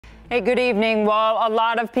Hey, good evening. Well, a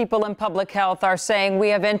lot of people in public health are saying we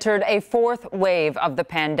have entered a fourth wave of the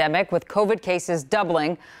pandemic, with COVID cases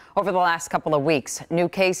doubling over the last couple of weeks. New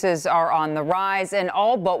cases are on the rise in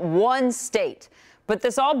all but one state. But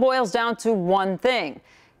this all boils down to one thing: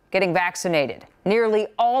 getting vaccinated. Nearly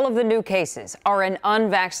all of the new cases are in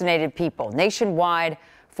unvaccinated people. Nationwide,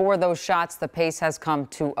 for those shots, the pace has come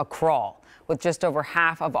to a crawl, with just over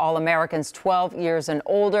half of all Americans 12 years and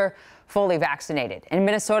older fully vaccinated. In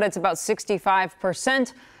Minnesota, it's about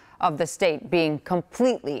 65% of the state being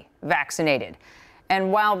completely vaccinated.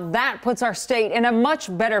 And while that puts our state in a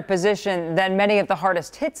much better position than many of the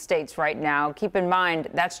hardest hit states right now, keep in mind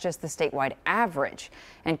that's just the statewide average.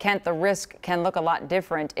 And Kent, the risk can look a lot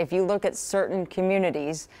different if you look at certain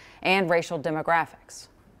communities and racial demographics.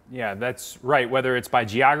 Yeah, that's right. Whether it's by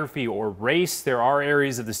geography or race, there are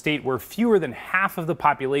areas of the state where fewer than half of the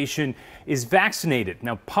population is vaccinated.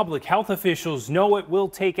 Now, public health officials know it will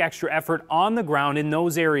take extra effort on the ground in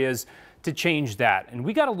those areas to change that. And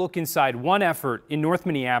we got to look inside one effort in North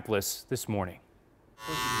Minneapolis this morning.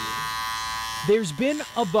 There's been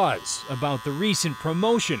a buzz about the recent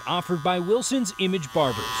promotion offered by Wilson's Image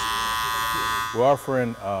Barbers. We're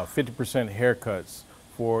offering 50% haircuts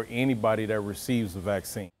for anybody that receives the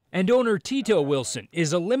vaccine. And owner Teto Wilson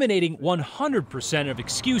is eliminating 100% of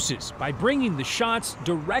excuses by bringing the shots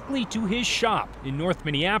directly to his shop in North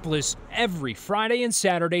Minneapolis every Friday and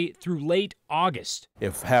Saturday through late August.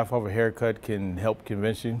 If half of a haircut can help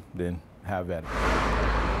convince you, then have at it.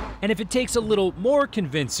 And if it takes a little more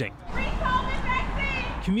convincing,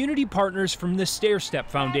 community partners from the Stair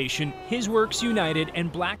Step Foundation, His Works United,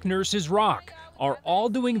 and Black Nurses Rock are all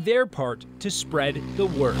doing their part to spread the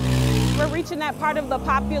word. We're reaching that part of the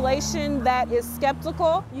population that is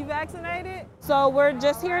skeptical. You vaccinated? So we're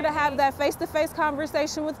just here to have that face-to-face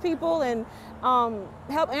conversation with people and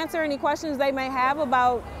help answer any questions they may have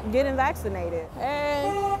about getting vaccinated.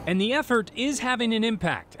 And the effort is having an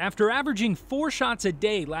impact. After averaging 4 shots a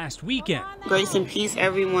day last weekend. Grace and peace,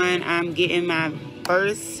 everyone. I'm getting my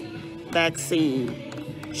first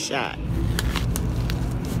vaccine shot.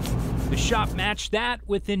 The shop matched that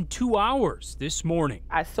within 2 hours this morning.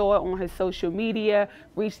 I saw it on his social media,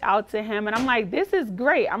 reached out to him, and I'm like, this is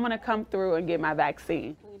great. I'm going to come through and get my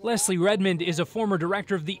vaccine. Leslie Redmond is a former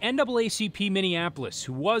director of the NAACP Minneapolis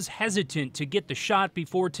who was hesitant to get the shot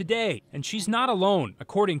before today. And she's not alone.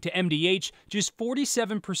 According to MDH, just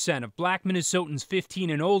 47% of Black Minnesotans 15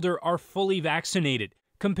 and older are fully vaccinated,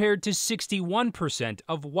 compared to 61%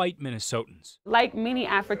 of white Minnesotans. Like many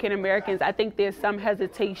African Americans, I think there's some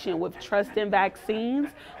hesitation with trusting vaccines.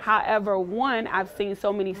 However, one, I've seen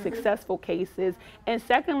so many successful cases. And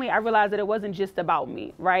secondly, I realized that it wasn't just about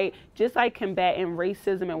me, right? Just like combating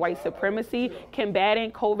racism and white supremacy,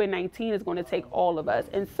 combating COVID-19 is going to take all of us.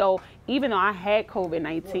 And so even though I had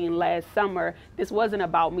COVID-19 last summer, this wasn't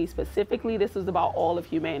about me specifically. This was about all of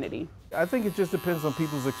humanity. I think it just depends on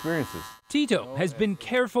people's experiences. Teto has been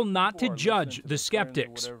careful not to judge the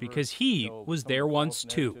skeptics because he was there once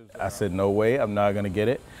too. I said, no way, I'm not going to get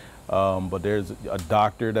it. But there's a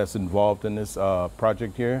doctor that's involved in this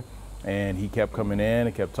project here, and he kept coming in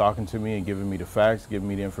and kept talking to me and giving me the facts, giving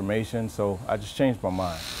me the information, so I just changed my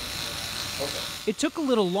mind. It took a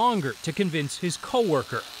little longer to convince his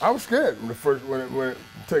coworker. I was scared when it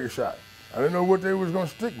take a shot. I didn't know what they was going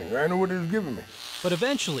to stick me. I didn't know what they was giving me. But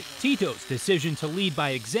eventually, Tito's decision to lead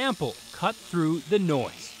by example cut through the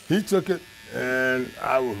noise. He took it, and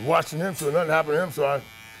I was watching him, so nothing happened to him, so I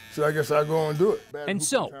said, I guess I'll go and do it. And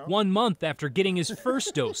so, 1 month after getting his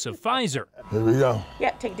first dose of Pfizer. Here we go.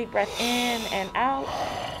 Yep, take a deep breath in and out.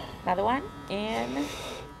 Another one, in.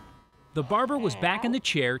 The barber was back in the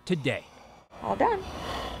chair today. All done.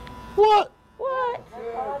 What?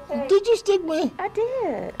 What? Did you stick me? I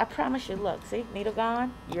did. I promise you. Look, see, needle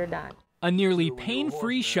gone, you're done. A nearly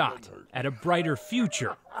pain-free shot at a brighter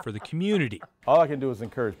future for the community. All I can do is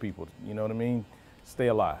encourage people, you know what I mean? Stay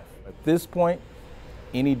alive. At this point,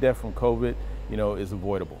 any death from COVID, is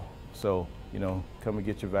avoidable. So, come and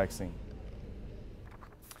get your vaccine.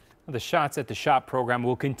 The Shots at the Shop program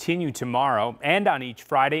will continue tomorrow and on each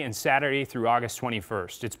Friday and Saturday through August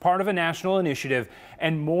 21st. It's part of a national initiative,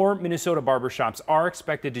 and more Minnesota barbershops are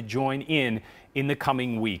expected to join in the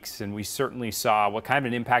coming weeks. And we certainly saw what kind of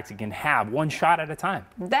an impact it can have, one shot at a time.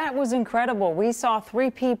 That was incredible. We saw 3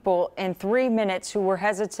 people in 3 minutes who were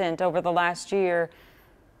hesitant over the last year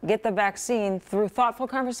get the vaccine through thoughtful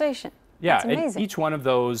conversation. Yeah, That's amazing. Each one of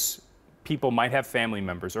those people might have family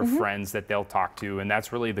members or friends that they'll talk to, and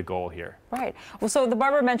that's really the goal here. Right. Well, so the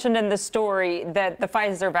barber mentioned in the story that the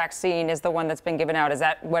Pfizer vaccine is the one that's been given out. Is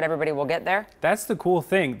that what everybody will get there? That's the cool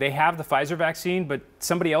thing. They have the Pfizer vaccine, but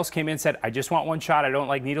somebody else came in and said, I just want one shot. I don't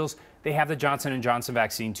like needles. They have the Johnson & Johnson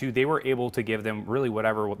vaccine, too. They were able to give them really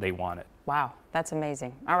whatever they wanted. Wow, that's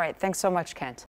amazing. All right. Thanks so much, Kent.